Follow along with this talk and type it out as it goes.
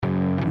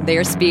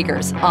They're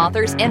speakers,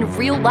 authors, and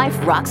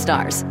real-life rock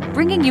stars,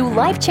 bringing you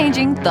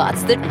life-changing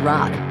thoughts that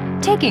rock.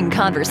 Taking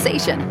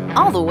conversation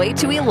all the way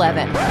to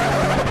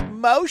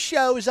 11. Most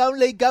shows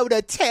only go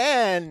to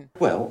 10.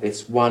 Well,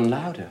 it's one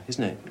louder,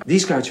 isn't it?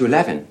 These go to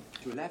 11.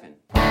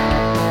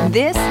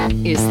 This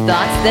is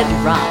Thoughts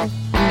That Rock.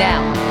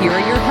 Now, here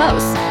are your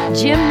hosts,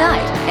 Jim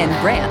Knight and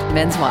Brant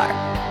Menswar.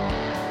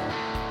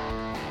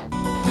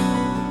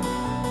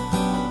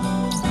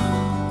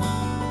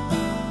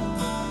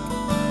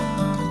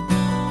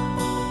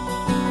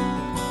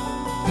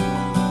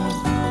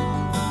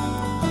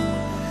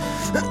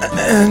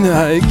 And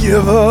I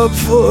give up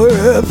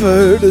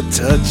forever to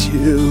touch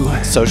you.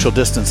 Social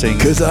distancing.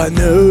 'Cause I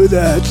know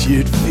that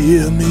you'd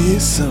feel me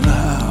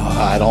somehow.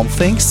 I don't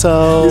think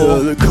so.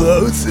 You're the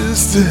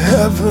closest to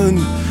heaven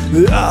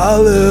that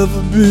I'll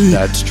ever be.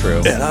 That's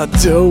true. And I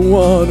don't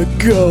want to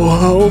go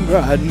home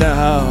right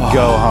now.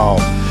 Go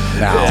home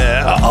now.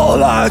 Yeah,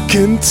 all I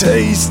can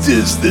taste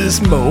is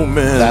this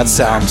moment. That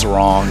sounds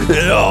wrong.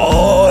 And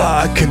all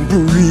I can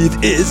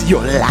breathe is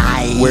your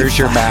life. Where's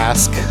your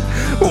mask?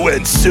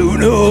 When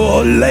sooner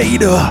or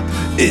later,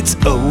 it's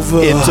over.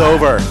 It's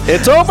over.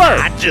 It's over.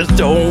 I just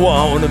don't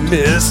want to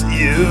miss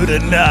you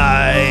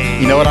tonight.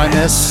 You know what I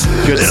miss?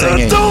 Good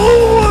singing. I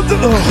don't want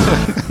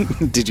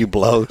to... Did you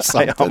blow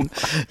something?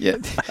 Yeah,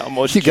 I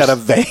almost You got a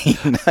vein.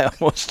 I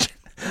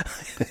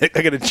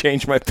got to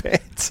change my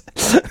pants.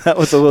 That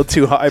was a little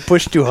too hard. I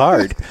pushed too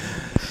hard.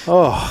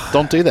 Oh,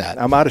 Don't do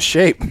that. I'm out of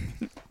shape.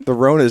 The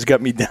Rona's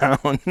got me down.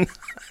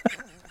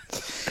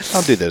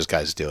 I'll do those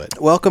guys do it.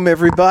 Welcome,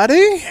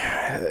 everybody.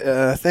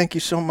 Thank you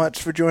so much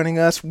for joining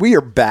us. We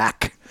are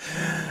back.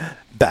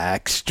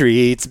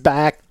 Backstreet's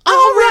back. All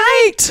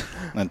right.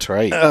 That's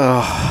right.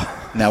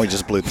 Now we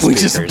just blew the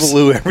speakers. We just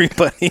blew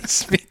everybody's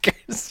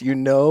speakers. You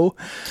know,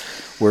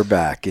 we're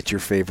back. It's your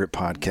favorite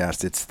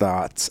podcast. It's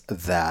Thoughts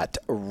That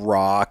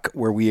Rock,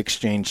 where we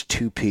exchange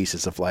two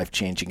pieces of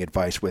life-changing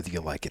advice, whether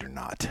you like it or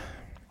not.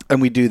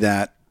 And we do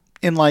that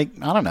in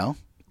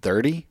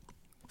 30,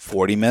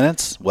 40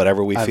 minutes,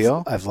 whatever we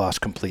feel. I've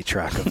lost complete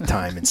track of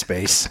time and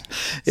space.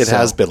 It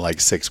has been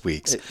 6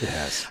 weeks. It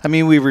has. I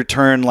mean, we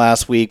returned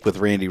last week with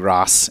Randy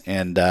Ross,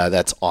 and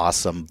that's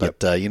awesome.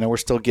 But we're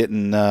still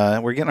getting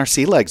our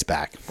sea legs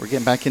back. We're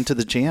getting back into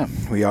the jam.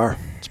 We are.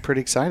 It's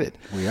pretty excited.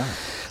 We are.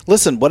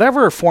 Listen,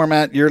 whatever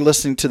format you're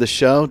listening to the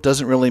show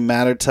doesn't really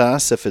matter to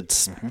us. If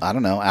it's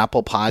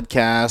Apple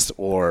Podcast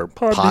or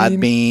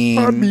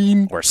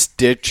Podbean or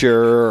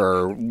Stitcher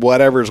or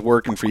whatever's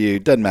working for you,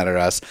 doesn't matter to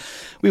us.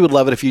 We would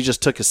love it if you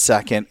just took a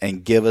second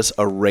and give us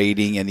a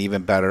rating, and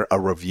even better, a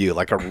review,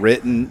 like a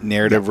written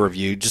narrative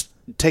review. Just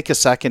take a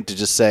second to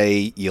just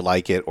say you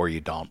like it or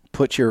you don't.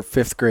 Put your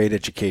fifth grade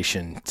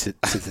education to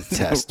the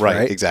test,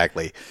 Right,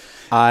 exactly.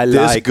 I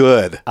like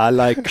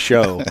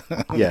show.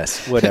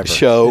 Yes, whatever.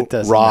 Show It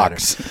doesn't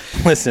rocks.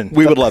 matter. Listen,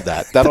 We would love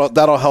that.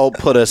 That'll help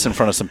put us in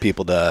front of some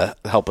people to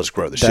help us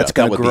grow the show. that's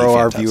going That to would be grow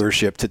our fantastic.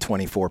 viewership to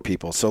 24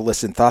 people. So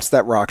listen, Thoughts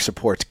That Rock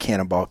supports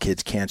Cannonball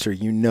Kids Cancer.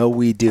 You know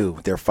we do.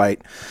 Their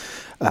fight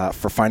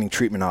for finding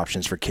treatment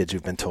options for kids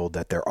who've been told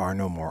that there are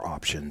no more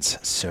options.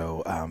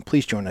 So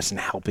please join us in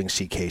helping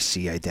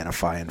CKC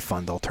identify and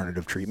fund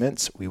alternative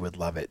treatments. We would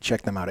love it.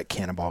 Check them out at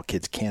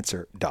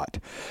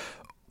cannonballkidscancer.org.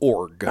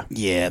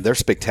 Yeah, they're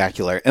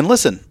spectacular. And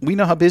listen, we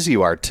know how busy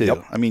you are too.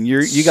 Yep. I mean,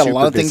 you got a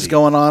lot of Super things busy.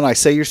 going on. I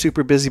say you're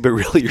super busy, but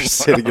really you're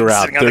sitting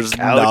around. Sitting on a There's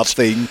couch.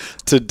 nothing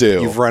to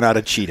do. You've run out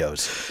of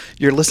Cheetos.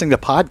 You're listening to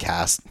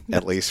podcasts,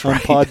 at least,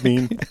 right?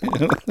 Podbean.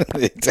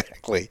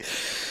 Exactly.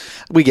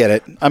 We get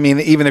it. I mean,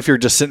 even if you're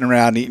just sitting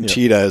around eating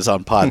Cheetos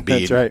on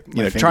Podbean, That's right.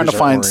 My trying to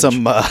fingers are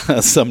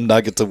find some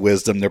nuggets of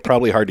wisdom, they're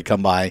probably hard to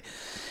come by.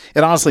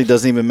 It honestly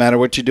doesn't even matter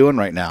what you're doing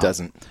right now.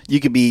 Doesn't. You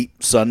could be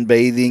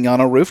sunbathing on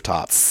a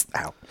rooftop.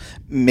 Ow.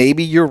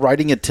 Maybe you're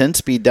riding at 10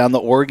 speed down the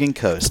Oregon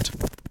coast.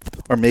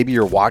 Or maybe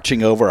you're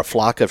watching over a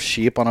flock of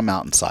sheep on a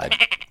mountainside.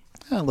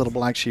 A little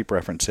black sheep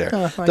reference there.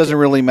 Doesn't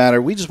really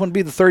matter. We just want to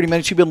be the 30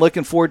 minutes you've been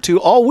looking forward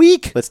to all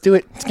week. Let's do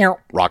it.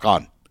 Rock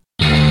on.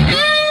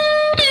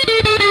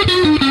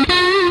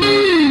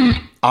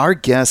 Our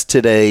guest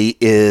today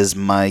is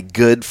my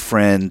good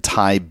friend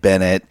Ty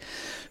Bennett,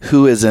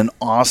 who is an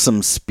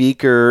awesome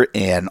speaker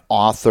and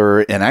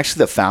author, and actually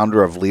the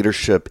founder of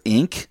Leadership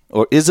Inc.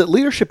 Or is it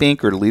Leadership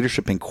Inc. or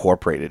Leadership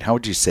Incorporated? How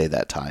would you say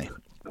that, Ty?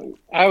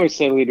 I would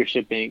say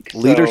Leadership Inc.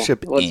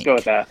 Leadership Let's Inc. go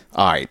with that.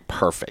 All right,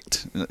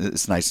 perfect.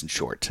 It's nice and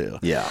short too.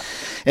 Yeah.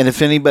 And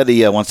if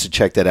anybody wants to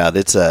check that out,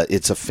 it's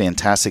a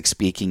fantastic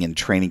speaking and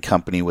training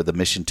company with a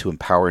mission to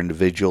empower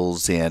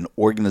individuals and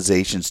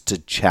organizations to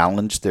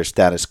challenge their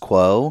status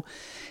quo,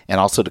 and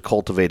also to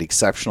cultivate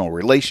exceptional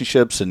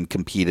relationships and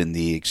compete in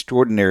the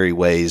extraordinary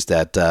ways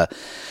that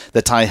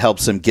Ty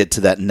helps them get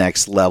to that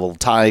next level.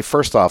 Ty,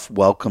 first off,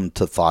 welcome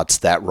to Thoughts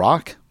That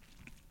Rock.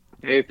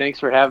 Hey, thanks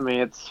for having me.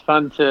 It's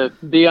fun to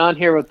be on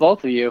here with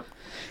both of you.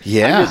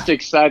 Yeah. I'm just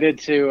excited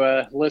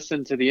to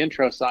listen to the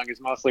intro song is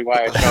mostly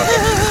why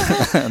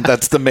I showed up.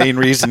 That's the main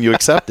reason you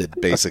accepted,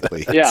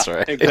 basically. Yeah,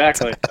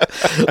 exactly.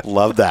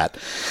 Love that.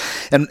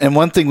 And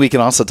one thing we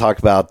can also talk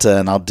about,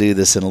 and I'll do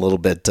this in a little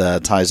bit,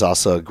 Ty's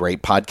also a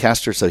great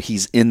podcaster, so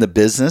he's in the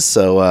business,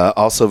 so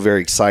also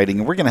very exciting.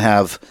 And we're going to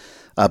have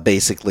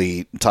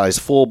basically Ty's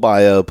full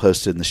bio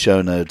posted in the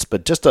show notes,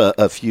 but just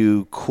a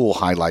few cool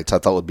highlights I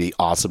thought would be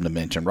awesome to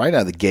mention right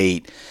out of the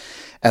gate.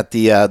 At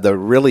the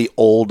really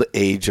old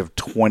age of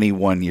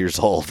 21 years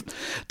old,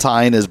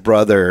 Ty and his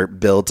brother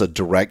built a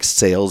direct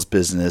sales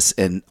business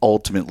and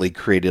ultimately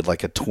created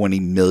like a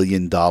 $20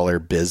 million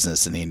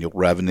business in annual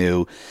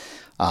revenue.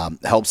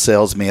 Help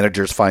sales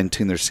managers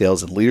fine-tune their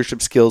sales and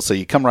leadership skills. So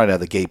you come right out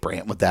of the gate,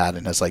 Brant, with that,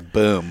 and it's like,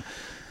 boom,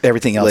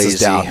 everything else is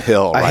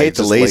downhill. I right? hate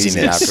the Just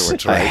laziness.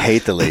 afterwards. Right? I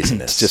hate the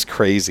laziness. It's just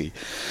crazy.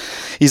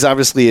 He's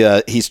obviously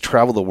he's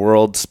traveled the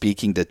world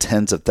speaking to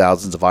tens of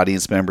thousands of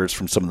audience members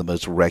from some of the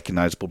most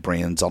recognizable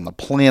brands on the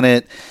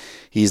planet.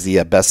 He's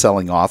the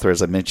best-selling author,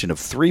 as I mentioned, of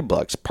 3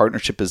 books: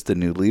 Partnership is the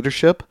New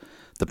Leadership,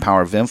 The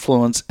Power of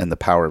Influence, and The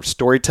Power of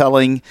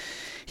Storytelling.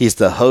 He's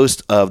the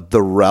host of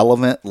the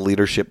Relevant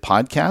Leadership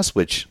Podcast,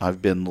 which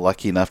I've been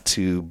lucky enough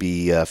to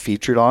be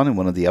featured on in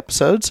one of the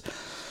episodes.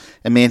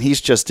 And man, he's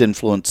just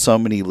influenced so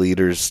many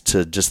leaders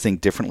to just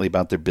think differently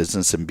about their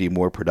business and be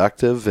more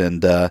productive.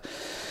 And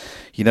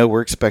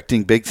we're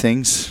expecting big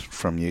things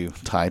from you,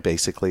 Ty,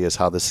 basically, is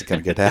how this is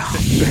going to get down.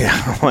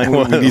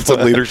 We need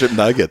some leadership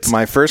nuggets.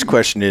 My first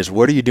question is,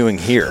 what are you doing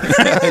here?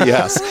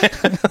 Yes.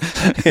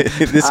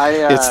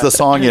 It's the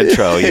song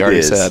intro, you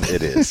already said.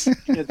 It is.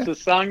 It's a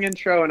song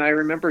intro, and I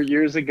remember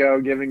years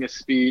ago giving a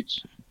speech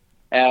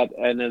at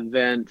an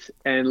event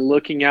and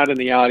looking out in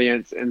the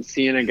audience and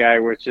seeing a guy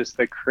with just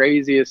the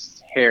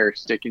craziest hair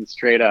sticking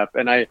straight up.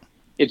 And it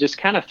just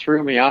kind of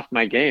threw me off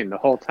my game the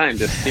whole time,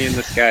 just seeing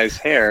this guy's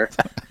hair.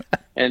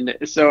 And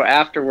so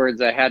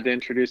afterwards, I had to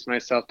introduce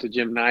myself to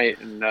Jim Knight,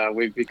 and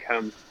we've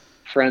become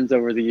friends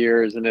over the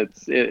years, and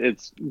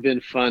it's been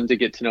fun to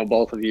get to know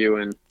both of you.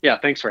 And yeah,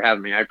 thanks for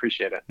having me. I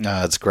appreciate it.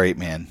 No, it's great,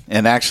 man.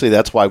 And actually,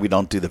 that's why we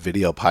don't do the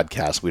video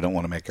podcast. We don't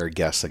want to make our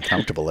guests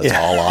uncomfortable. It's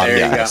all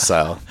audio,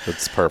 so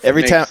it's perfect.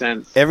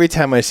 Every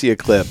time I see a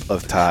clip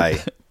of Ty,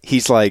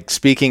 he's like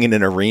speaking in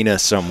an arena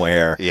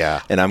somewhere.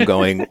 Yeah. And I'm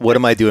going, what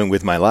am I doing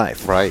with my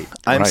life? Right.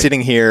 I'm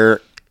sitting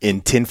here in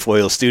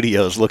tinfoil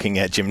studios looking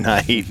at Jim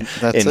Knight,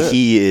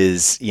 he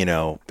is,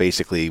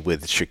 basically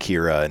with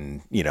Shakira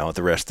and,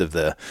 the rest of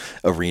the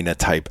arena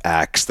type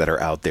acts that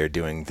are out there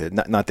doing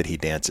not that he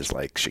dances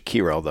like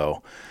Shakira,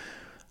 although.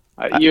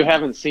 You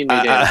haven't seen me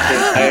dance.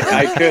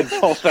 I could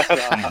pull that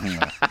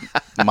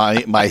off.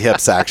 My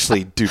hips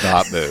actually do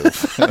not move.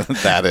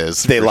 That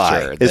is, they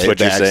lie. Sure. Is what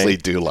they you're actually saying.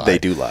 Do lie. They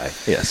do lie.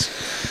 Yes.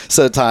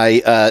 So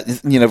Ty,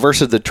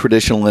 versus the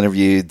traditional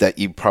interview that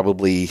you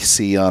probably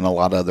see on a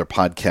lot of other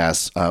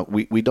podcasts,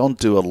 we don't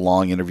do a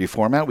long interview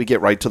format. We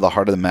get right to the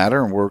heart of the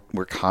matter, and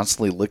we're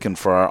constantly looking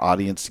for our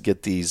audience to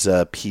get these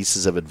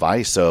pieces of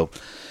advice. So,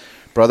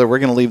 brother, we're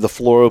going to leave the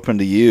floor open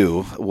to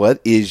you.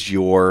 What is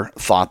your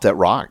thought that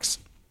rocks?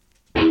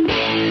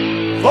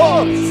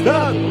 Thoughts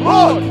that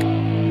rock,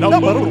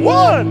 number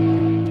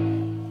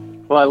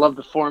 1. Well, I love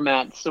the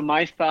format. So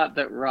my thought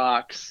that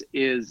rocks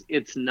is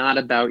it's not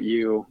about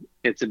you,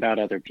 it's about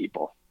other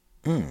people.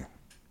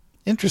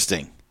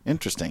 Interesting.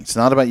 It's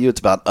not about you, it's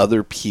about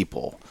other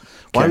people.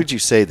 Why would you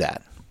say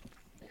that?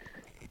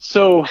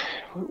 So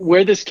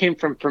where this came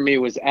from for me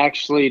was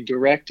actually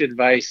direct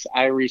advice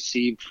I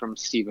received from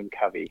Stephen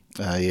Covey.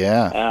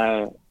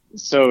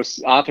 So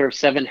author of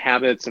 7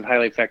 Habits of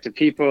Highly Effective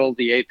People,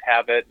 The 8th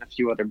Habit, and a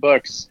few other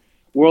books.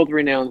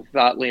 World-renowned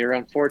thought leader.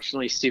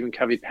 Unfortunately, Stephen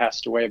Covey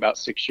passed away about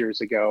 6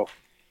 years ago.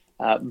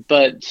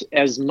 But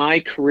as my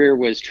career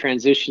was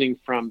transitioning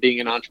from being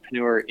an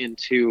entrepreneur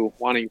into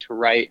wanting to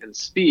write and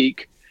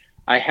speak,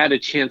 I had a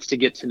chance to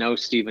get to know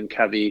Stephen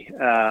Covey.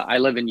 I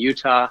live in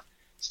Utah.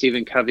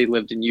 Stephen Covey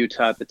lived in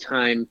Utah at the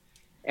time.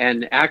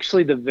 And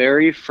actually, the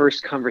very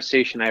first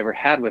conversation I ever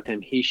had with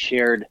him, he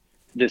shared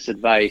this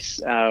advice.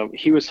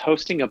 He was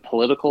hosting a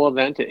political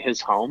event at his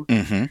home,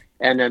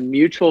 and a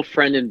mutual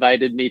friend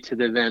invited me to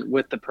the event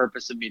with the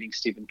purpose of meeting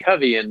Stephen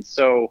Covey. And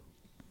so,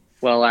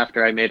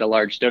 after I made a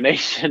large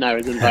donation, I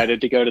was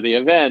invited to go to the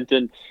event.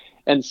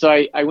 And so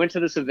I went to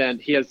this event.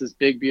 He has this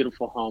big,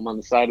 beautiful home on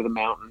the side of the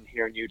mountain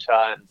here in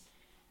Utah.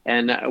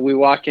 And we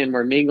walk in,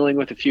 we're mingling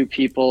with a few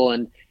people.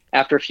 And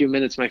after a few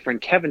minutes, my friend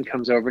Kevin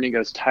comes over and he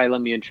goes, "Ty, let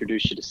me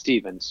introduce you to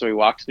Stephen." So he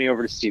walks me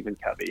over to Stephen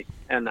Covey.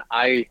 And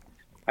I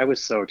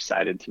was so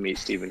excited to meet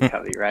Stephen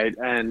Covey, right?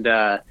 And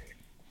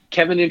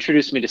Kevin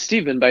introduced me to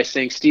Stephen by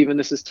saying, "Stephen,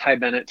 this is Ty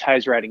Bennett.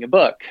 Ty's writing a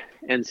book."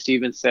 And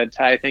Stephen said,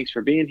 "Ty, thanks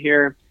for being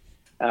here.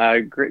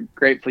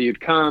 Grateful you'd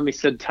come." He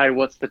said, "Ty,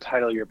 what's the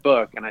title of your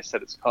book?" And I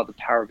said, "It's called The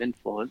Power of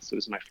Influence." It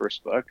was my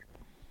first book.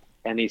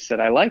 And he said,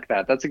 "I like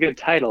that. That's a good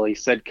title." He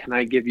said, "Can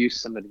I give you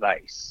some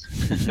advice?"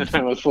 And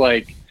I was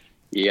like,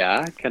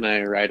 "Yeah, can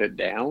I write it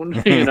down?"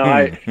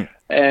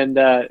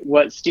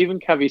 What Stephen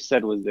Covey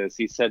said was this.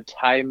 He said,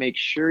 "Ty, make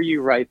sure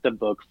you write the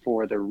book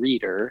for the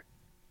reader,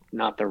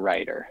 not the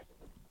writer."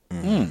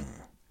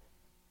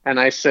 And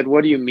I said,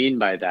 what do you mean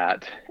by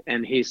that?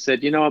 And he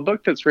said, a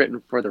book that's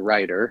written for the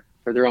writer,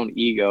 for their own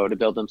ego, to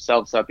build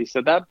themselves up. He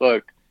said, that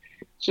book,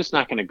 it's just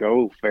not going to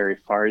go very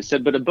far. He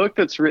said, but a book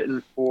that's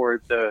written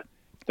for the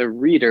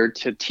reader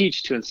to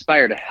teach, to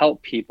inspire, to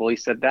help people, he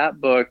said,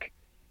 that book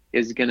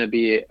is going to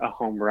be a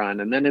home run.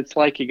 And then it's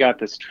like he got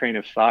this train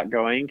of thought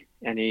going,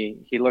 and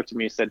he looked at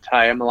me and said,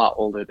 Ty, I'm a lot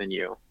older than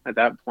you. At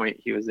that point,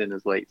 he was in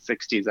his late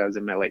 60s. I was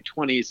in my late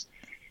 20s.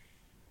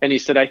 And he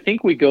said, I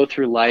think we go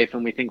through life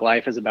and we think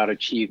life is about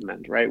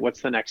achievement, right?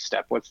 What's the next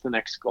step? What's the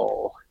next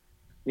goal?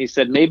 And he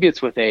said, maybe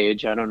it's with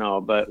age, I don't know,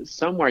 but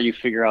somewhere you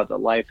figure out that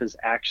life is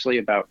actually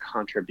about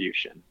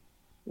contribution.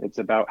 It's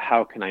about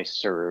how can I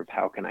serve?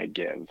 How can I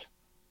give?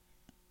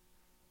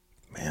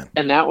 Man.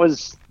 And that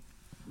was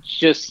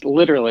just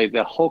literally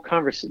the whole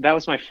conversation. That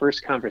was my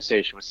first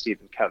conversation with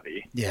Stephen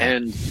Covey. Yeah.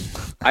 And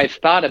I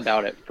thought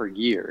about it for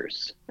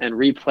years and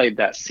replayed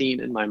that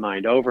scene in my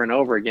mind over and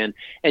over again.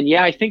 And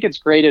yeah, I think it's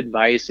great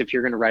advice. If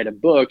you're going to write a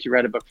book, you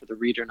write a book for the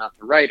reader, not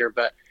the writer.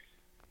 But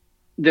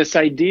this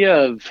idea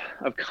of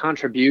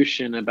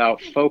contribution,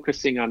 about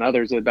focusing on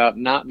others, about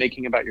not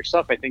making about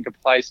yourself, I think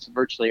applies to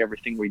virtually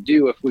everything we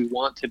do if we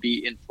want to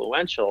be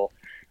influential,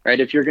 right?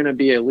 If you're going to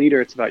be a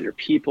leader, it's about your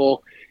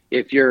people.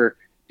 If you're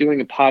doing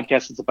a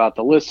podcast, it's about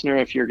the listener.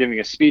 If you're giving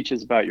a speech,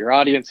 it's about your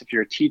audience. If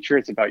you're a teacher,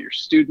 it's about your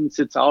students.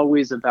 It's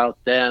always about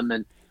them.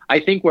 And I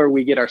think where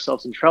we get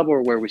ourselves in trouble,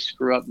 or where we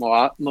screw up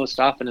most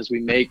often, is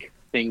we make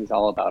things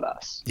all about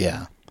us.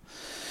 Yeah.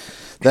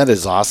 That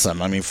is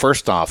awesome. I mean,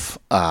 first off,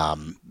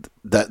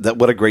 that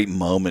what a great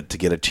moment to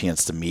get a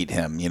chance to meet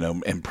him,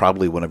 and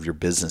probably one of your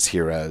business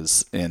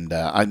heroes. And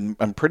I'm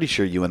pretty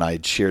sure you and I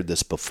had shared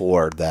this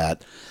before,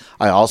 that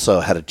I also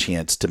had a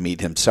chance to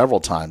meet him several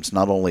times,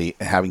 not only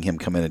having him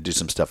come in and do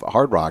some stuff at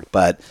Hard Rock,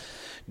 but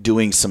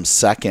doing some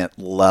second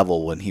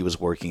level when he was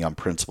working on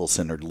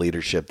principle-centered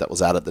leadership that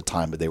was out at the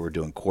time, but they were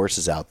doing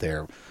courses out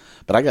there.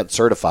 But I got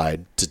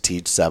certified to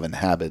teach 7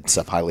 Habits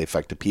of Highly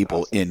Effective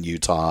People in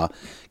Utah,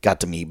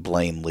 got to meet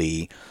Blaine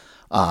Lee.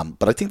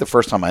 But I think the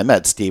first time I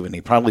met Stephen,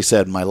 he probably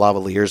said, my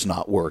lavalier's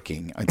not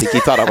working. I think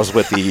he thought I was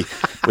with the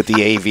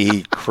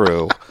AV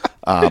crew.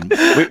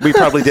 We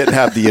probably didn't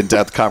have the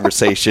in-depth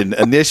conversation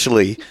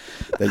initially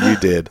that you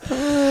did.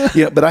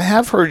 But I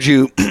have heard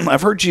you,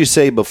 I've heard you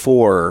say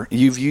before,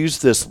 you've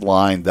used this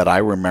line that I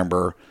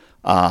remember,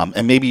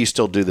 and maybe you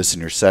still do this in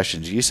your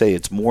sessions. You say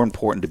it's more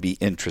important to be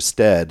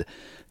interested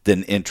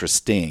than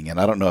interesting.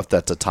 And I don't know if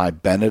that's a Ty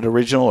Bennett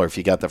original or if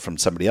you got that from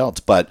somebody else,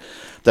 but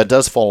that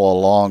does follow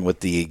along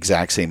with the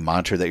exact same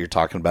mantra that you're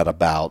talking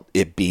about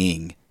it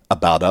being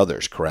about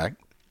others,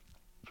 correct?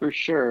 For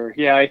sure.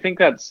 Yeah, I think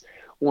that's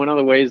one of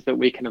the ways that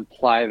we can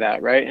apply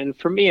that, right? And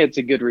for me, it's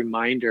a good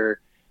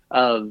reminder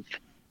of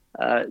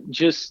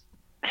just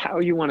how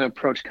you want to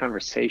approach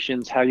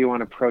conversations, how you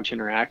want to approach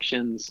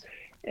interactions.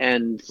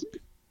 And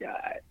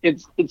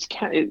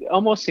it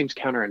almost seems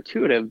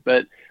counterintuitive,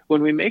 but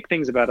when we make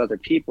things about other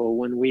people,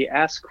 when we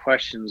ask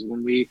questions,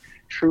 when we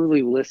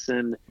truly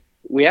listen,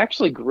 we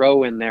actually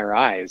grow in their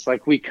eyes.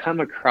 Like, we come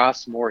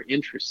across more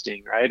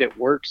interesting, right? It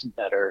works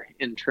better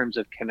in terms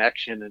of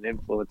connection and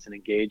influence and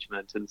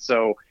engagement. And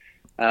so,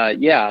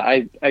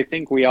 I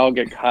think we all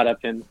get caught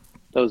up in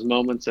those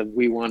moments of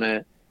we want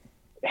to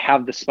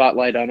have the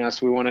spotlight on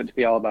us. We want it to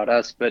be all about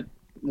us. But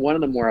one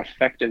of the more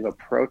effective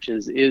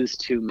approaches is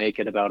to make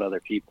it about other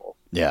people.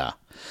 Yeah.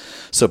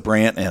 So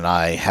Brant and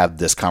I have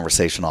this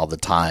conversation all the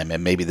time,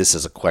 and maybe this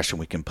is a question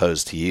we can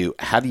pose to you.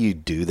 How do you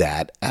do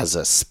that as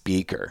a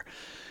speaker?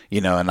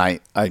 And I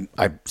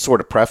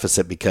sort of preface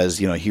it because,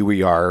 here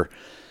we are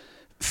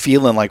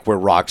feeling like we're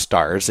rock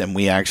stars, and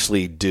we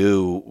actually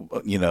do,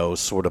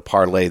 sort of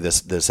parlay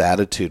this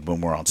attitude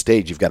when we're on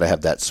stage. You've got to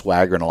have that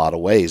swagger in a lot of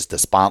ways. The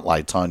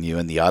spotlight's on you,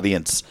 and the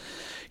audience,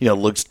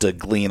 looks to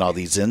glean all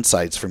these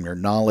insights from your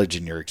knowledge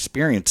and your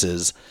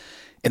experiences.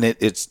 And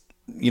it's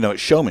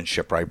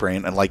showmanship, right,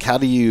 Brant? And like, how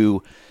do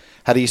you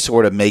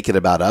sort of make it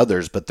about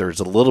others, but there's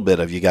a little bit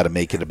of, you got to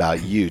make it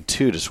about you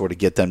too, to sort of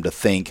get them to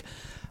think,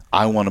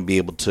 I want to be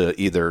able to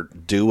either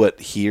do what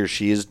he or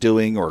she is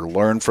doing or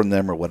learn from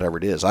them or whatever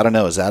it is. I don't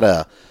know. Is that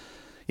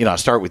I'll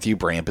start with you,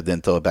 Brant, but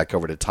then throw it back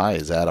over to Ty.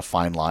 Is that a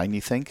fine line,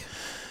 you think?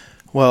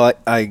 Well,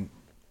 I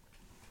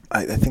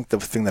think the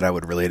thing that I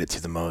would relate it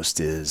to the most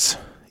is,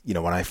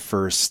 when I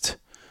first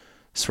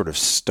sort of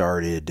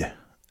started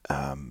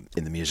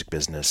in the music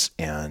business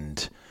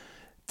and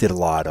did a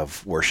lot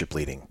of worship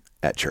leading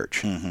at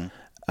church,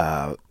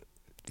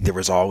 there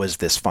was always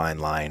this fine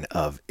line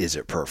of, is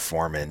it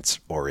performance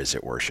or is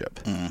it worship?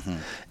 Mm-hmm.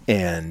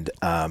 And,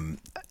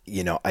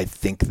 I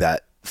think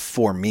that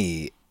for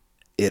me,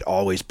 it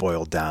always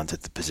boiled down to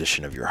the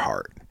position of your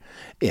heart.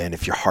 And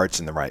if your heart's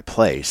in the right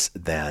place,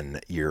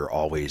 then you're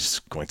always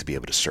going to be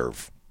able to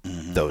serve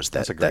those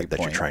that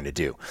you're trying to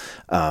do.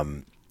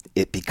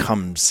 It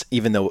becomes,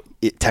 even though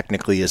it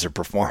technically is a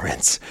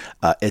performance,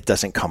 it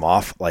doesn't come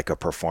off like a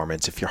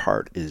performance if your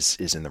heart is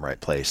in the right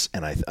place.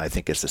 And I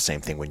think it's the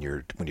same thing when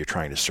you're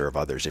trying to serve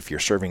others. If you're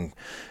serving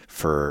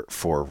for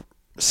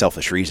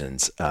selfish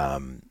reasons,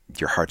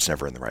 your heart's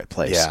never in the right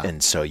place. Yeah.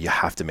 And so you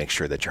have to make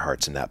sure that your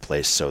heart's in that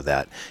place so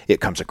that it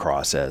comes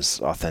across as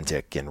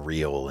authentic and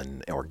real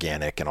and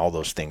organic and all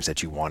those things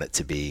that you want it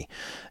to be.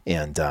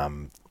 And,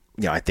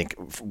 I think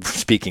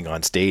speaking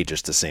on stage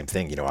is the same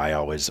thing. I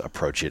always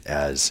approach it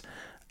as,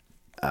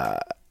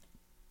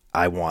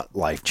 I want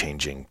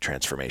life-changing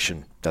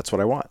transformation. That's what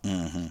I want.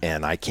 Mm-hmm.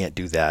 And I can't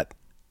do that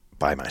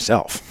by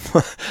myself.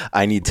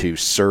 I need to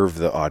serve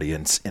the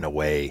audience in a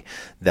way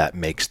that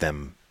makes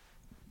them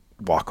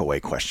walk away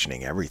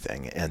questioning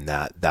everything. And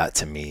that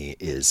to me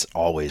is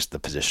always the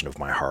position of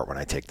my heart when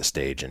I take the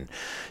stage. And,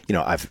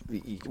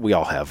 we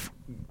all have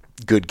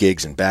good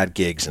gigs and bad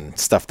gigs and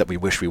stuff that we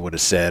wish we would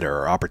have said,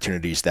 or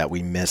opportunities that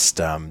we missed,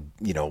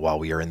 while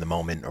we are in the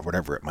moment or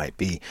whatever it might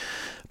be.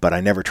 But I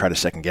never try to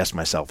second guess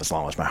myself as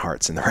long as my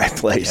heart's in the right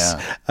place,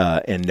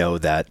 and know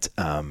that,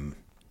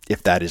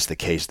 if that is the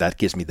case, that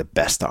gives me the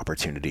best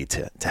opportunity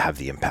to have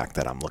the impact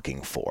that I'm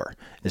looking for.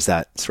 Is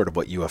that sort of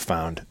what you have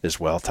found as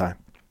well, Ty?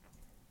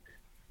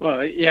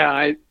 Well,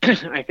 yeah,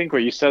 I think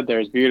what you said there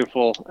is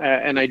beautiful.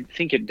 And I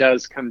think it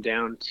does come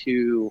down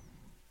to,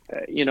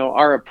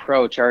 our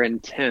approach, our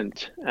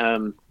intent.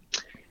 I'm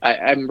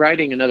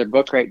writing another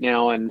book right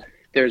now, and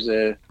there's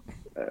a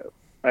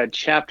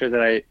chapter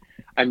that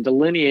I'm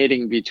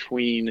delineating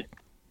between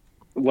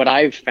what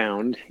I've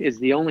found is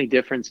the only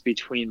difference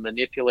between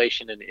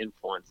manipulation and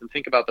influence. And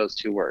think about those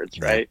two words,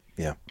 right?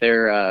 Yeah.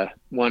 They're,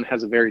 one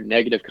has a very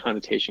negative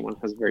connotation, one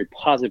has a very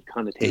positive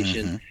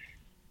connotation. Mm-hmm.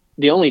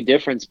 The only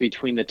difference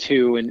between the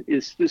two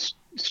is this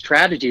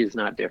strategy is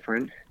not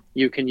different.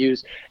 You can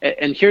use,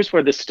 and here's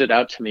where this stood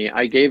out to me.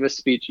 I gave a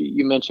speech,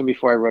 you mentioned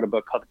before, I wrote a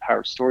book called The Power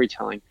of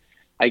Storytelling.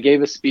 I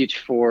gave a speech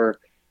for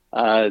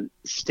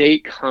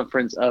State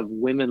Conference of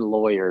Women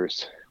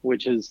Lawyers,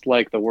 which is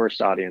like the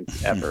worst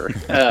audience ever,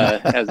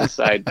 as a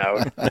side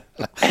note.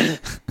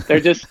 They're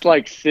just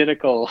like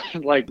cynical,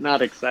 like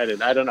not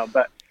excited. I don't know,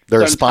 but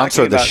they're a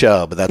sponsor of the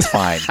show, but that's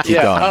fine. Keep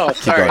going. Oh,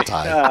 Keep going,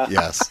 Ty.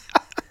 Yes.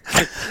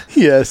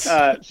 Yes.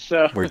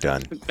 So we're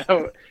done.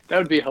 That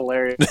would be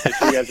hilarious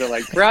if you guys are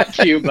like, brought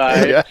to you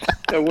by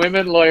the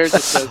Women Lawyers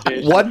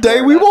Association. One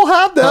day we will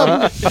have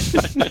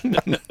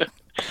them.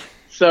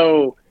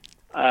 So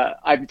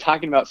I'm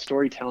talking about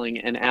storytelling,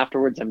 and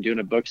afterwards I'm doing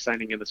a book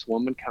signing, and this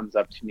woman comes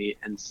up to me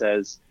and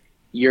says,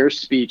 "Your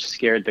speech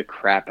scared the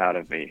crap out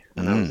of me."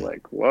 And I was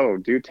like, whoa,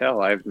 do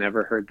tell. I've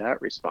never heard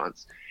that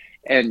response.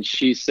 And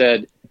she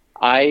said,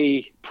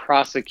 "I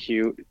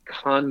prosecute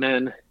con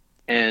men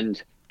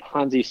and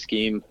Ponzi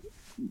scheme,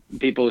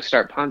 people who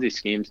start Ponzi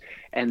schemes,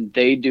 and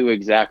they do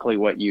exactly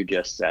what you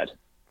just said."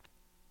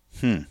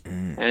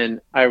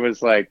 And I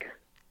was like,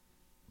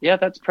 yeah,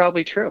 that's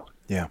probably true.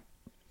 Yeah.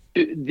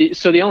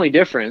 So the only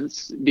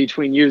difference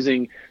between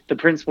using the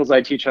principles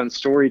I teach on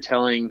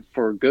storytelling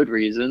for good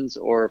reasons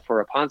or for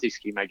a Ponzi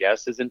scheme, I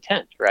guess, is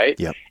intent, right?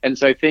 Yep. And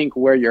so I think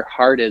where your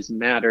heart is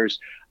matters.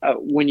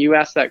 When you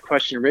asked that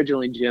question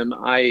originally, Jim,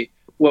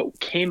 what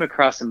came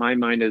across in my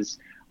mind is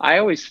I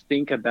always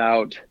think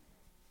about,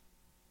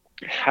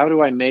 how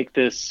do I make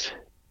this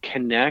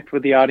connect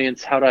with the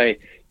audience? How do I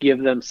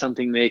give them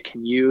something they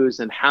can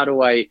use? And how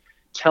do I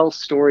tell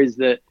stories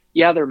that,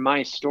 they're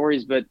my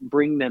stories, but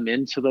bring them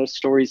into those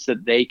stories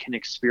that they can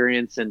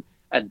experience and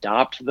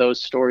adopt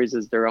those stories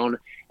as their own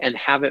and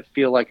have it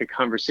feel like a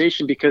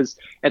conversation? Because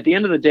at the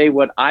end of the day,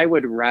 what I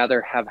would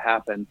rather have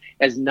happen,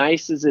 as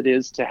nice as it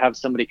is to have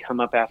somebody come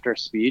up after a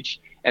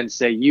speech and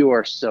say, "You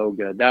are so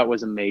good. That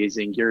was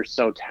amazing. You're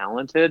so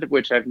talented,"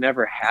 which I've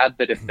never had,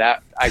 but if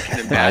that, I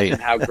can imagine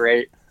how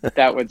great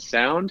that would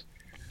sound.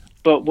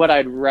 But what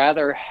I'd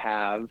rather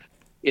have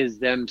is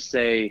them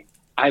say,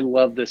 "I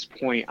love this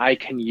point. I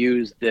can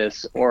use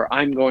this," or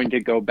 "I'm going to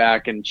go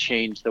back and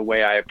change the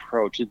way I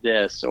approach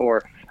this,"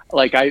 or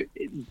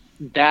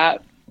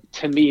that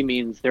to me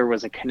means there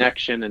was a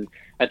connection and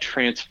a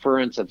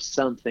transference of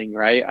something,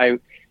 right?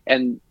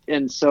 And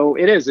so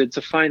it's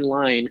a fine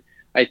line.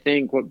 I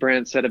think what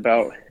Brant said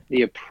about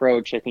the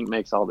approach, I think,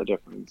 makes all the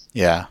difference.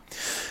 Yeah.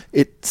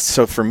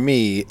 So for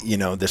me,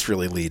 this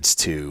really leads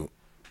to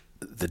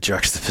the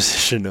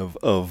juxtaposition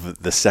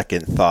of the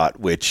second thought,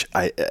 which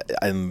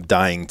I'm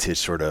dying to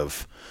sort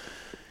of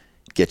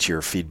get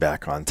your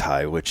feedback on,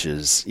 Ty, which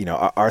is,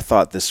 our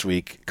thought this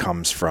week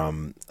comes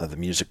from the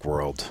music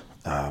world,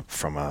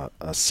 from a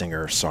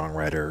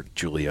singer-songwriter,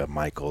 Julia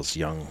Michaels,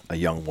 a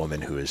young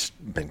woman who has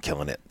been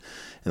killing it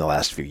in the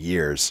last few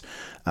years,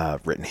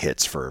 written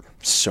hits for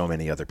so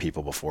many other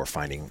people before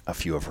finding a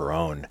few of her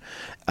own.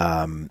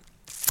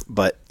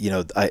 But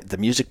the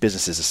music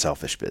business is a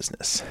selfish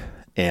business,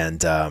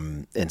 and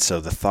so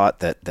the thought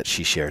that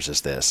she shares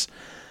is this: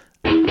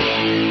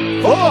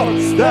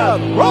 Thoughts That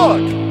Rock,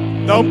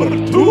 number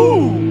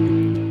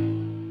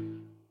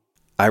 2.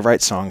 I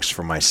write songs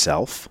for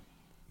myself,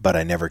 but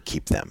I never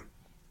keep them.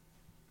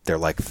 They're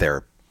like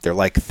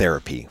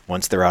therapy.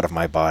 Once they're out of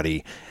my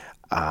body,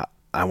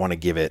 I want to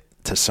give it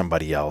to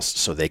somebody else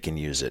so they can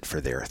use it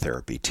for their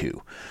therapy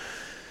too.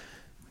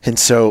 And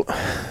so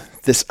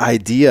this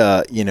idea,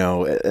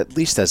 at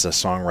least as a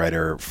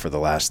songwriter for the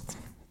last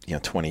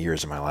 20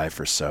 years of my life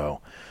or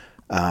so,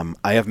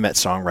 I have met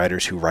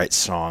songwriters who write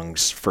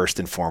songs first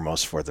and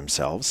foremost for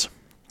themselves.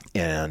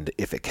 And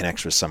if it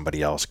connects with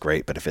somebody else,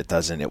 great. But if it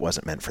doesn't, it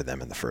wasn't meant for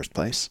them in the first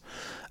place.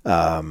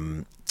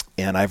 And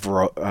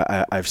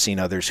I've seen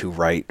others who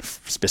write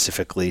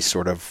specifically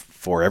sort of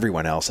for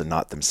everyone else and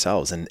not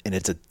themselves. And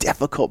it's a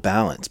difficult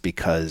balance,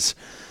 because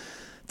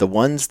the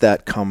ones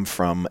that come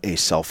from a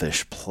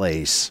selfish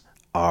place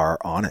are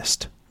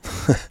honest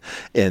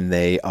and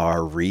they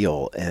are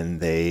real, and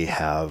they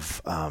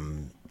have,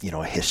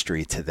 a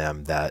history to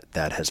them that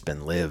has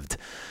been lived.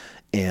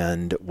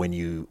 And when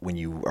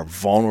you are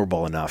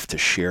vulnerable enough to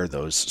share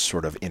those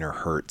sort of inner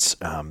hurts,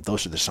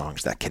 those are the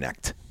songs that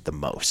connect the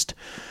most.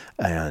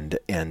 And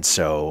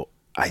so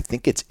I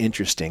think it's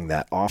interesting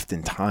that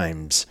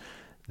oftentimes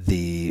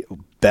the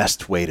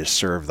best way to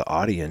serve the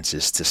audience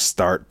is to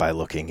start by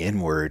looking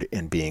inward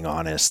and being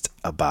honest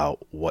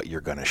about what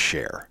you're going to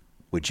share.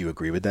 Would you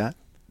agree with that?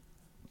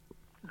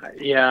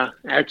 Yeah,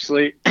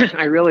 actually,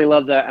 I really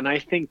love that. And I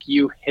think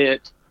you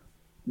hit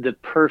the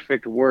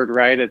perfect word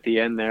right at the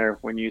end there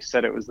when you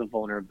said it was the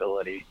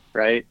vulnerability,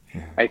 right?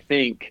 Yeah. I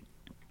think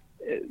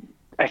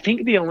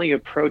the only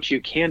approach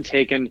you can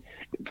take, and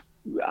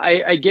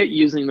I get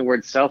using the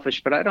word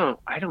selfish, but I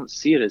don't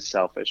see it as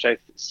selfish. I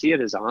see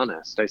it as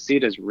honest. I see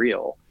it as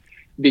real,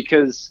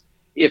 because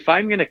if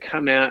I'm going to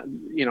come at,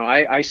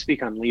 I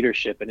speak on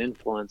leadership and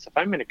influence. If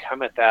I'm going to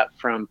come at that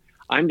from,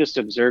 I'm just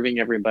observing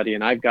everybody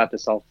and I've got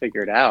this all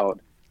figured out,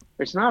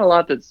 there's not a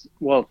lot that's,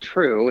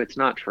 true. It's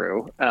not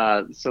true.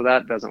 So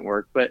that doesn't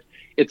work, but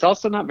it's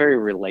also not very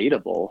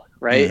relatable.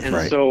 Right.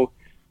 And so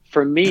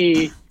for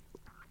me,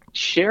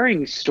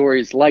 sharing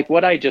stories like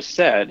what I just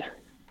said,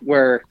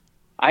 where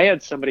I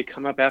had somebody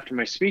come up after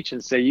my speech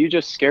and say, "You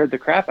just scared the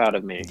crap out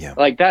of me." Yeah.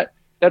 Like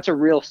that's a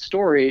real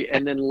story.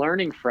 And then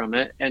learning from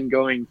it and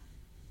going,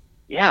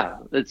 yeah,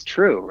 that's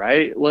true.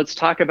 Right. Let's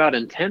talk about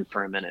intent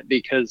for a minute,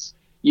 because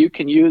you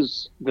can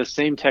use the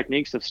same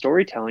techniques of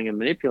storytelling and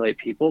manipulate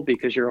people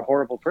because you're a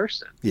horrible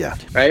person. Yeah.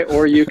 Right.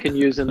 Or you can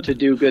use them to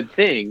do good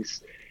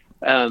things.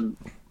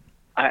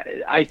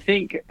 I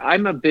think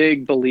I'm a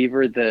big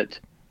believer that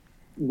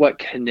what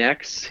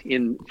connects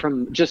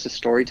from just a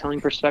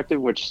storytelling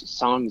perspective, which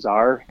songs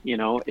are,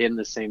 in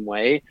the same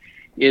way,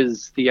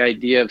 is the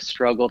idea of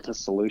struggle to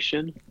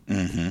solution.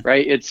 Mm-hmm.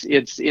 Right.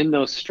 It's in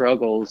those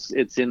struggles.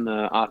 It's in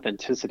the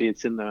authenticity.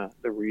 It's in the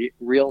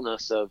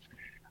realness of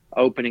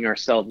opening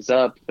ourselves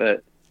up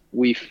that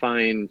we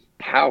find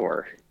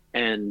power.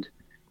 And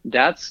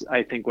that's,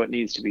 I think, what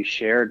needs to be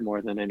shared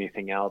more than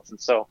anything else. And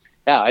so,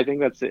 yeah, I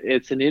think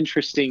it's an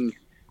interesting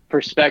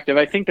perspective.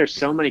 I think there's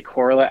so many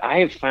I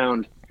have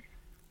found,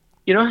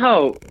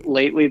 how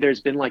lately there's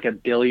been like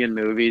 1 billion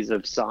movies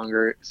of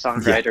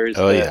songwriters.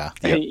 Yeah. Oh, yeah.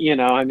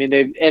 Yep.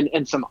 They've,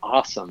 and some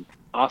awesome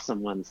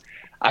ones.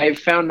 I've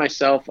found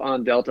myself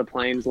on Delta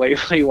planes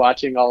lately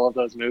watching all of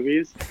those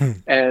movies.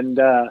 And,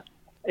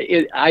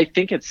 I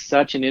think it's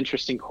such an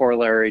interesting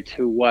corollary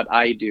to what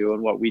I do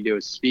and what we do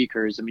as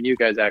speakers. I mean, you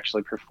guys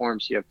actually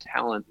perform, so you have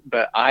talent,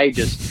 but I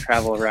just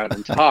travel around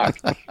and talk.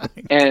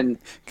 And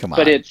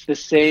but it's the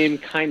same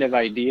kind of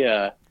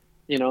idea.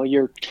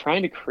 You're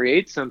trying to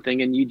create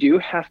something, and you do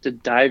have to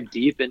dive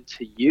deep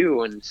into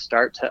you and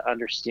start to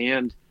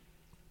understand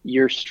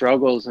your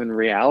struggles and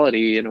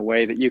reality in a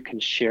way that you can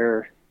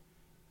share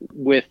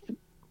with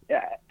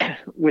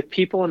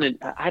people. And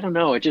I don't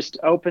know, it just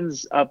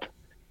opens up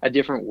a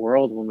different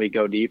world when we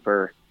go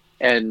deeper.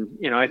 And,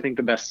 I think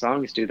the best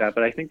songs do that,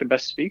 but I think the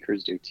best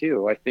speakers do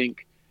too. I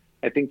think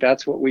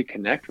that's what we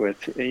connect with.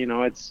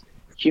 It's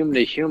human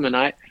to human.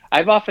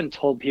 I've often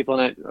told people,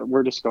 and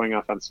we're just going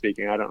off on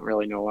speaking, I don't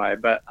really know why,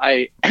 but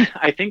I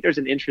think there's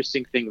an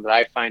interesting thing that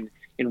I find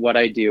in what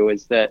I do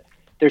is that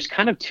there's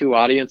kind of two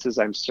audiences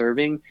I'm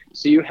serving.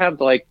 So you have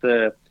like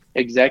the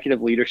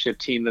executive leadership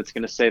team that's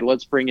going to say,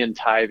 let's bring in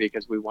Ty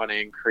because we want to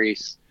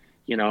increase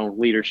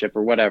leadership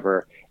or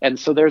whatever. And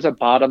so there's a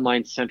bottom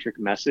line centric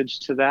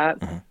message to that.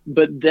 Mm-hmm.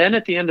 But then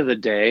at the end of the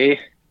day,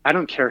 I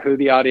don't care who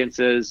the audience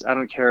is. I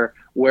don't care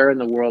where in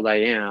the world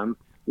I am.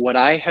 What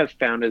I have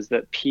found is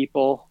that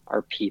people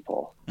are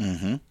people.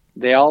 Mm-hmm.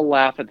 They all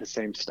laugh at the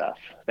same stuff.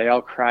 They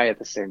all cry at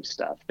the same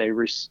stuff. They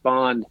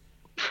respond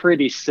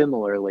pretty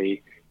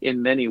similarly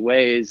in many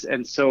ways.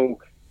 And so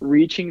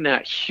reaching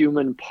that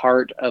human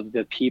part of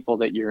the people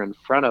that you're in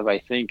front of, I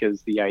think,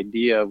 is the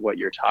idea of what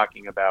you're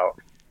talking about.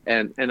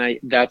 And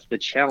that's the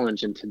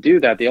challenge. And to do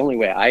that, the only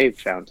way I've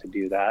found to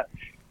do that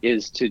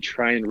is to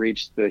try and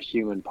reach the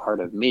human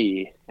part of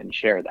me and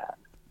share that.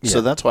 Yeah.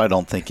 So that's why I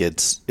don't think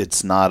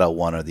it's not a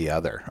one or the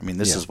other. I mean,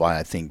 this is why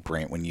I think,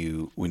 Brant, when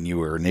you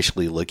were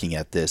initially looking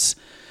at this,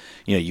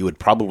 you would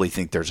probably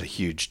think there's a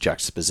huge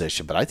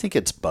juxtaposition, but I think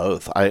it's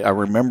both. I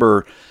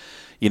remember,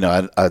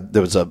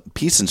 there was a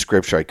piece in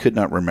scripture I could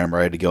not remember.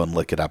 I had to go and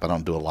look it up. I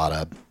don't do a lot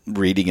of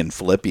reading in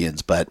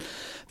Philippians, but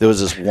there was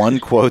this one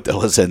quote that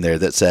was in there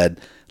that said,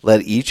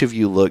 "Let each of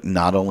you look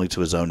not only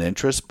to his own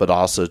interests, but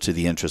also to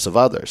the interests of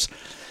others."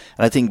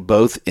 And I think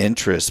both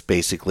interests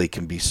basically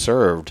can be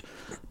served,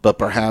 but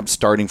perhaps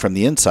starting from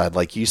the inside,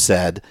 like you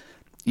said,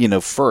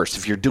 first,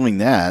 if you're doing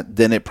that,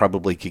 then it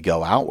probably could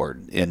go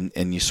outward.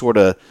 And you sort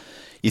of,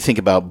 you think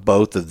about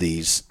both of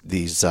these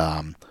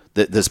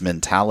this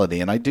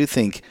mentality, and I do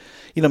think,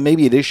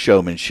 maybe it is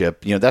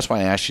showmanship. That's why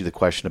I asked you the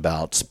question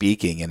about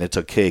speaking, and it's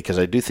okay because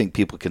I do think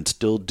people can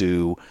still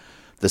do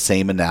the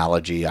same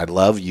analogy. I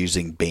love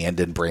using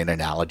band and brand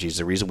analogies.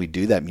 The reason we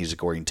do that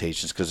music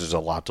orientation is because there's a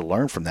lot to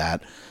learn from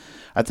that.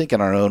 I think in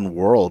our own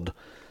world,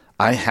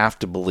 I have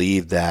to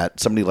believe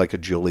that somebody like a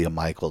Julia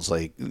Michaels,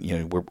 like,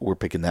 we're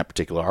picking that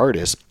particular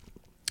artist,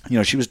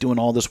 she was doing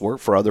all this work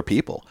for other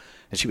people,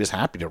 and she was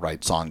happy to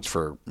write songs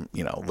for,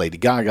 Lady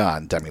Gaga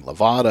and Demi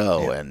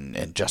Lovato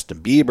and Justin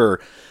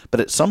Bieber. But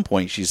at some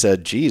point she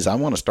said, geez, I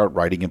want to start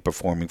writing and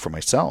performing for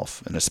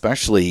myself. And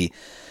especially,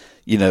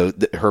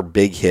 her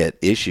big hit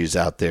Issues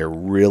out there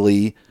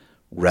really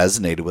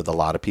resonated with a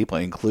lot of people,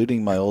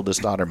 including my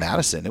oldest daughter,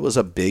 Madison. It was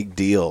a big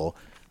deal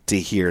to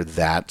hear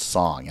that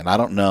song. And I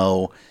don't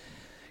know,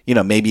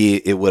 maybe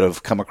it would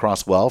have come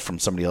across well from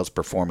somebody else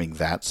performing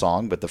that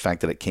song, but the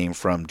fact that it came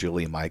from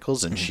Julia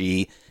Michaels and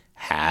she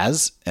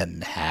has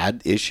and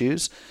had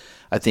issues,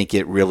 I think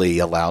it really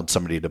allowed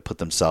somebody to put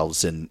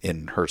themselves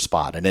in her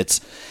spot. And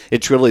it's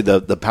really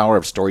the power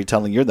of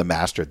storytelling. You're the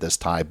master at this,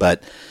 Ty,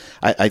 but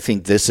I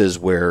think this is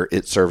where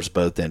it serves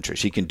both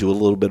interests. You can do a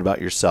little bit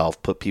about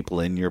yourself, put people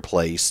in your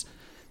place,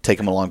 take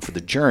them along for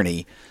the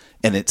journey,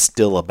 and it's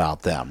still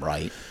about them,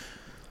 right?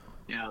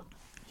 Yeah.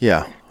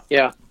 Yeah.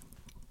 Yeah.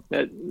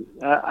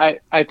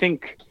 I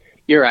think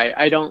you're right.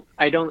 I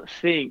don't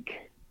think,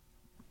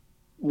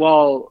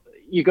 well,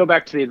 you go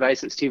back to the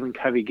advice that Stephen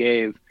Covey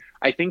gave,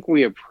 I think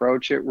we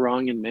approach it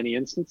wrong in many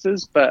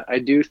instances, but I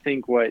do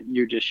think what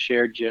you just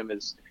shared, Jim,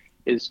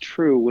 is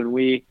true. When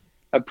we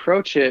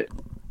approach it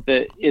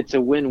that it's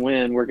a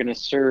win-win, we're going to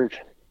serve,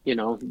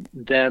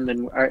 them,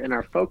 and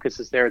our focus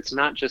is there. It's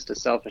not just a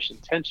selfish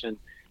intention.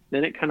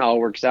 Then it kind of all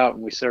works out,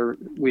 and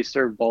we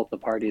serve both the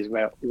parties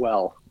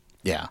well.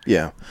 Yeah.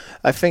 Yeah.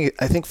 I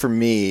think for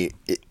me,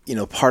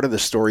 part of the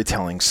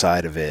storytelling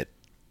side of it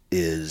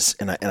is,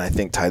 and I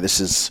think, Ty, this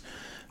is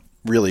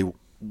really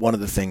one of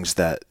the things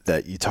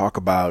that you talk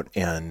about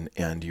and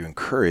you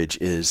encourage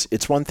is,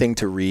 it's one thing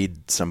to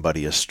read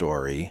somebody a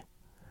story.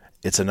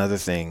 It's another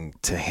thing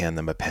to hand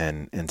them a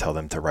pen and tell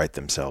them to write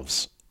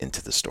themselves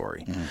into the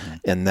story. Mm-hmm.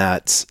 And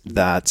that's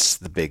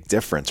the big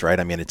difference, right?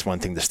 I mean, it's one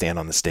thing to stand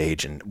on the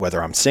stage and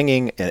whether I'm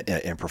singing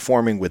and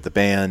performing with the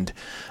band,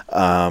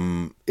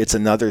 it's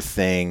another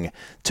thing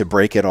to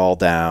break it all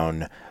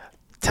down,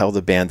 tell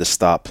the band to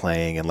stop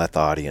playing and let the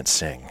audience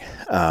sing.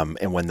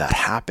 And when that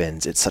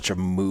happens, it's such a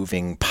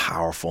moving,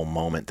 powerful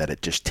moment that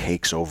it just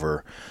takes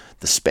over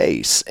the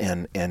space,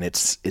 and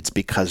it's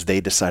because they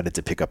decided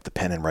to pick up the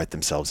pen and write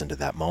themselves into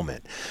that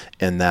moment.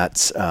 And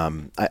that's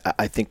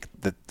I think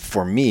that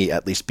for me,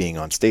 at least being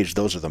on stage,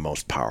 those are the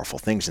most powerful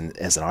things, and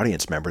as an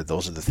audience member,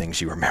 those are the things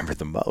you remember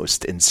the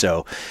most. And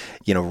so,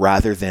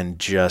 rather than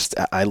just,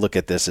 I look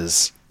at this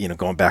as,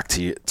 going back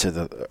to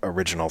the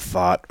original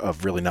thought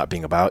of really not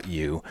being about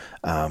you,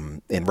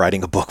 and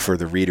writing a book for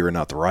the reader and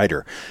not the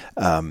writer.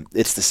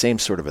 It's the same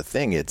sort of a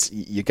thing. It's,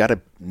 you got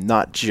to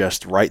not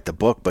just write the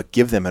book, but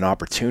give them an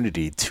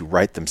opportunity to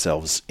write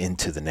themselves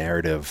into the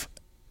narrative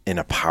in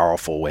a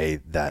powerful way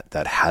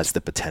that has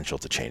the potential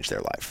to change their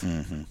life.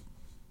 Mm-hmm.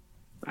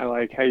 I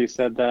like how you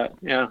said that.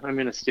 Yeah, I'm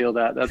going to steal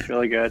that. That's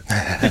really good.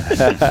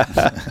 That's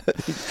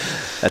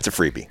a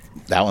freebie.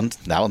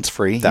 That one's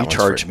free. You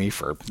charge me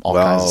for all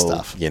kinds of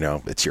stuff.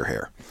 It's your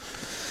hair.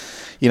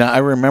 I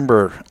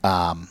remember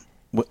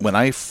when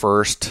I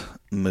first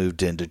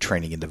moved into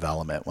training and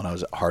development when I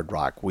was at Hard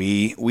Rock,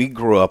 we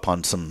grew up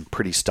on some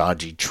pretty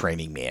stodgy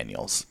training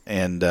manuals,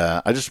 and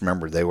I just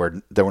remember they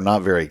were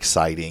not very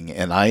exciting.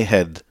 And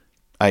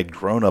I'd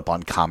grown up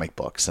on comic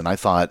books, and I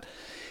thought,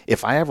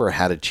 if I ever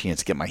had a chance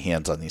to get my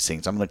hands on these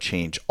things, I'm going to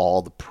change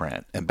all the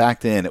print. And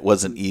back then, it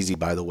wasn't easy,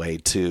 by the way,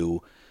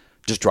 to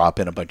just drop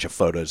in a bunch of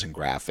photos and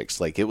graphics.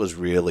 Like, it was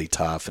really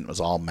tough, and it was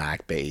all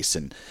Mac based,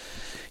 and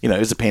it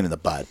was a pain in the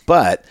butt.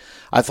 But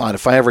I thought,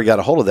 if I ever got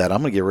a hold of that,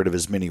 I'm going to get rid of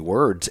as many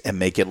words and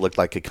make it look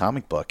like a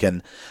comic book.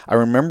 And I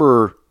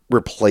remember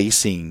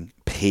replacing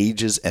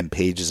pages and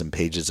pages and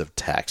pages of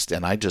text,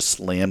 and I just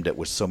slammed it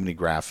with so many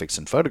graphics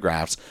and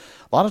photographs,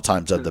 a lot of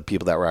times of the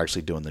people that were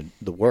actually doing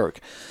the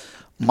work.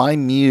 My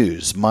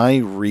muse, my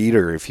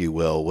reader, if you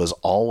will, was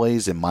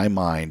always, in my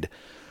mind,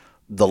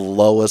 the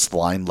lowest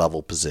line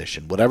level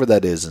position, whatever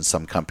that is in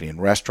some company.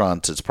 In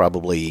restaurants, it's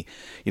probably,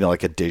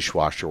 like a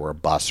dishwasher or a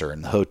busser.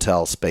 In the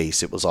hotel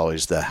space, it was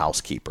always the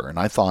housekeeper. And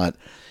I thought,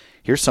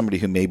 here's somebody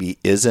who maybe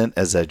isn't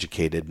as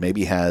educated,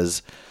 maybe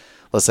has,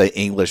 let's say,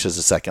 English as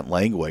a second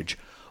language.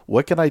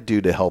 What can I do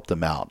to help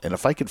them out? And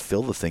if I could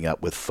fill the thing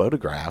up with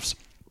photographs,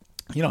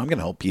 I'm going to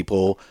help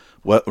people,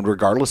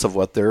 regardless of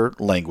what their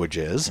language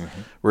is,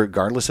 mm-hmm.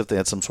 regardless if they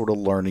had some sort of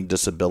learning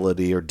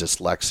disability or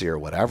dyslexia or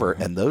whatever.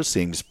 Mm-hmm. And those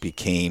things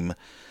became,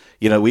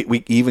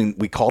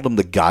 we called them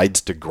the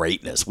guides to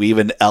greatness. We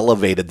even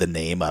elevated the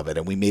name of it,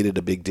 and we made it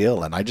a big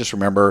deal. And I just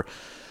remember,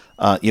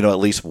 at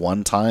least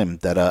one time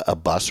that a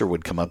busser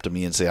would come up to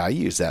me and say, I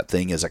use that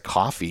thing as a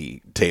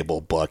coffee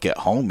table book at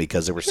home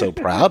because they were so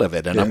proud of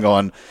it. And yeah. I'm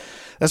going,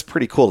 that's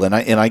pretty cool. And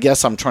I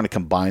guess I'm trying to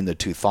combine the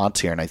two thoughts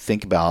here. And I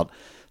think about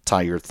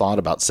Ty, your thought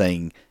about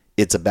saying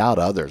it's about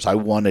others. I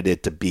wanted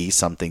it to be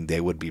something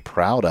they would be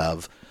proud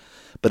of,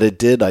 but it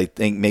did, I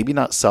think, maybe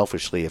not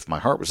selfishly, if my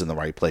heart was in the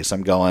right place.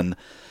 I'm going,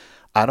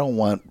 I don't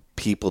want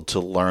people to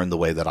learn the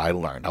way that I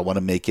learned. I want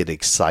to make it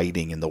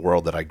exciting in the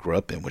world that I grew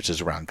up in, which is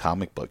around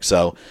comic books.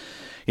 So,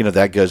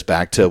 that goes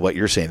back to what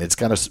you're saying. It's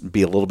got to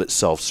be a little bit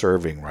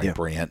self-serving, right,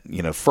 Brant?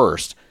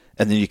 First,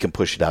 and then you can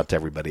push it out to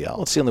everybody else.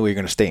 Well, it's the only way you're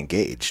going to stay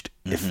engaged.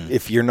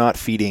 If you're not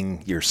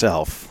feeding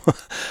yourself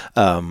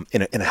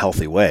in a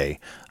healthy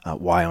way,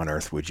 why on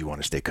earth would you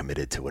want to stay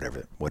committed to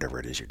whatever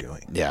it is you're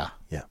doing? Yeah.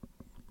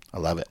 I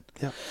love it.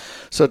 Yeah.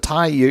 So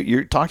Ty,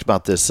 you talked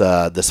about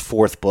this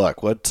fourth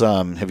book. What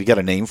have you got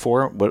a name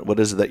for it? What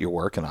is it that you're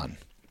working on?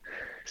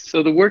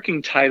 So the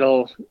working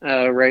title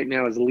right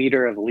now is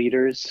Leader of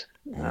Leaders.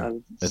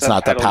 It's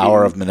not The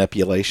Power of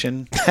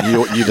Manipulation.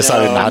 You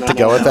decided not to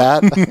go with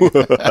that.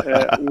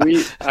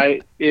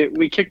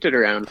 We kicked it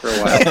around for a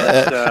while.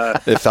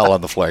 But, it fell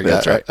on the floor.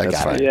 That's right. I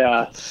got it.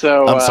 Yeah.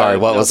 So I'm sorry.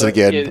 What was it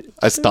again?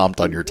 I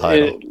stomped on your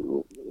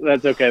title.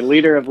 That's okay.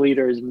 Leader of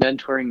Leaders,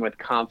 Mentoring with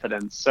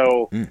Confidence.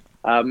 So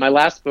my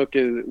last book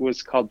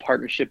was called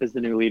Partnership is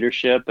the New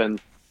Leadership,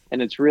 and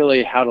it's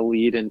really how to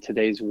lead in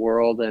today's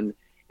world. And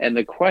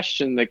the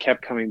question that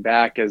kept coming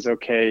back is,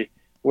 okay,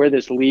 where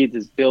this leads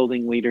is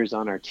building leaders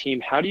on our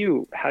team. How do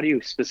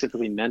you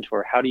specifically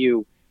mentor? How do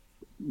you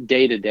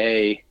day to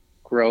day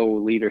grow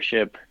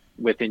leadership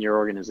within your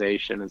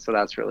organization? And so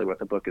that's really what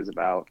the book is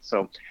about.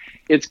 So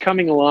it's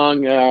coming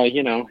along.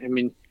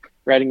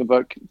 Writing a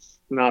book, it's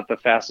not the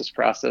fastest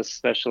process,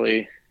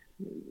 especially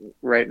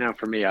right now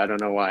for me. I don't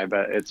know why,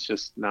 but it's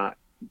just not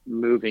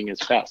moving as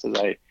fast as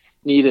I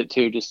need it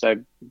to. Just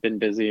I've been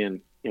busy and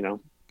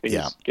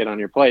things get on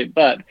your plate,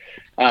 but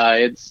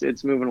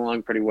it's moving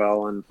along pretty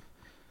well. And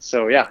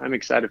so, I'm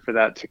excited for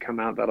that to come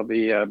out. That'll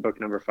be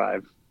book number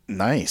 5.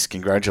 Nice.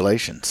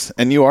 Congratulations.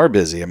 And you are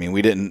busy. I mean,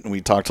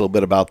 we talked a little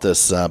bit about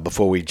this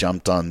before we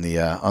jumped on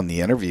the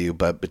interview,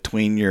 but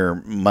between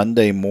your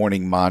Monday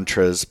morning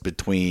mantras,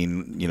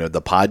 between,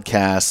 the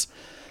podcast,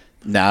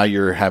 now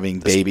you're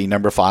having baby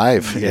number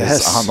 5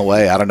 is on the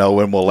way. I don't know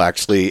when we'll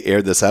actually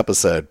air this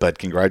episode, but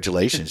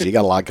congratulations. You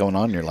got a lot going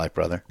on in your life,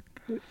 brother.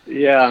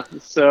 Yeah.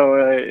 So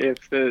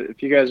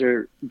if you guys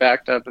are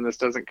backed up and this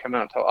doesn't come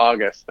out till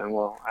August, then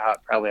we'll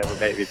probably have a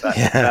baby.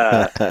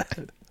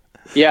 But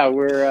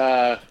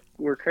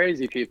we're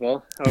crazy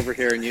people over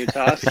here in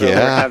Utah. So we're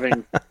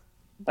having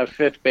a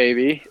 5th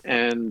baby,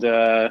 and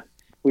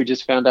we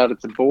just found out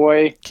it's a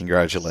boy.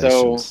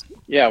 Congratulations.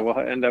 So we'll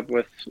end up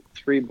with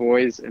 3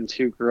 boys and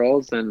 2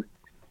 girls, and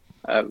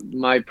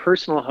my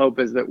personal hope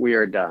is that we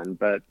are done,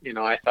 but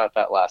I thought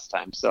that last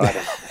time, so I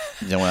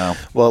don't know.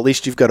 Well, at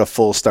least you've got a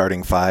full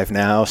starting 5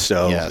 now,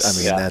 so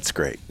yes. That's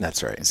great.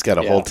 That's right. It's got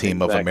a whole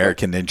team of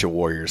American Ninja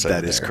Warriors.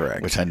 That is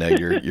correct. Which I know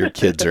your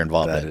kids are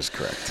involved in. That is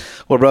correct.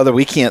 Well, brother,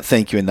 we can't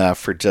thank you enough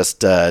for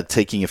just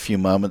taking a few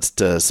moments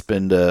to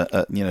spend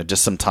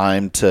just some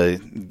time to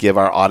give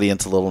our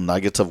audience a little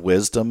nuggets of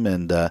wisdom,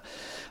 and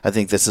I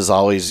think this is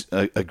always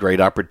a great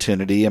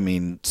opportunity. I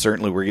mean,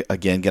 certainly we're,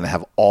 again, going to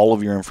have all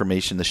of your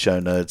information in the show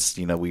notes.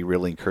 We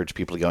really encourage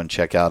people to go and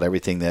check out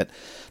everything that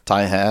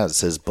Ty has,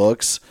 his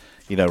books,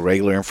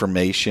 regular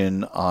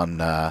information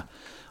on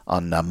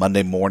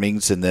Monday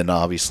mornings, and then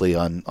obviously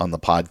on the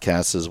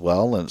podcast as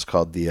well. And it's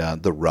called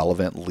the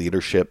Relevant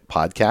Leadership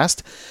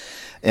Podcast.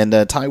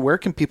 And Ty, where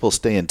can people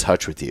stay in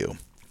touch with you?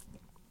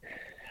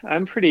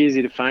 I'm pretty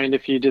easy to find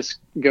if you just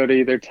go to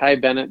either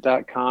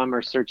tybennett.com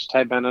or search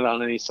Ty Bennett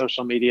on any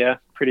social media.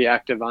 Pretty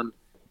active on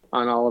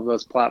all of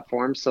those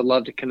platforms. So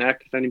love to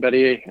connect with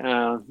anybody.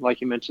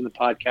 Like you mentioned, the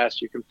podcast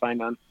you can find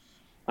on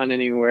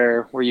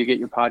anywhere where you get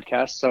your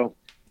podcast. So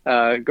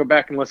go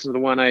back and listen to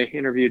the one I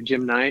interviewed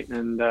Jim Knight,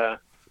 and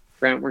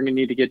Brant, we're going to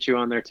need to get you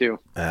on there too.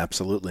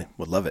 Absolutely.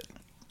 Would love it.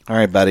 All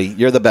right, buddy.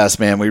 You're the best,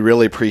 man. We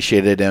really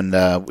appreciate it, and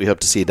we hope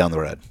to see you down the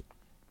road.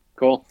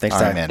 Cool. Thanks,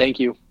 Ty. Right, man. Thank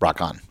you.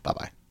 Rock on.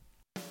 Bye-bye.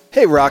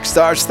 Hey, rock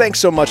stars, thanks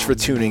so much for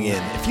tuning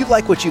in. If you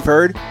like what you've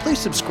heard, please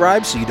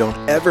subscribe so you don't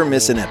ever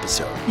miss an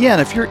episode. Yeah, and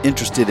if you're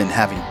interested in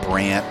having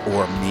Brant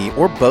or me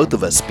or both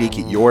of us speak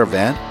at your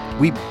event,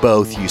 we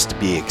both used to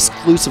be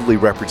exclusively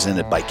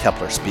represented by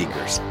Kepler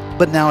Speakers.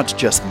 But now it's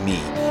just me.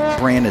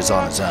 Brant is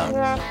on his own.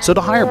 So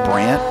to hire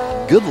Brant,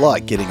 good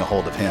luck getting a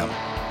hold of him.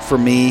 For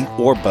me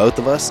or both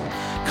of us,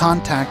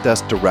 contact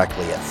us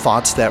directly at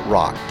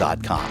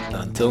thoughtsthatrock.com.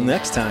 Until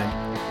next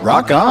time,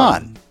 rock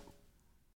on!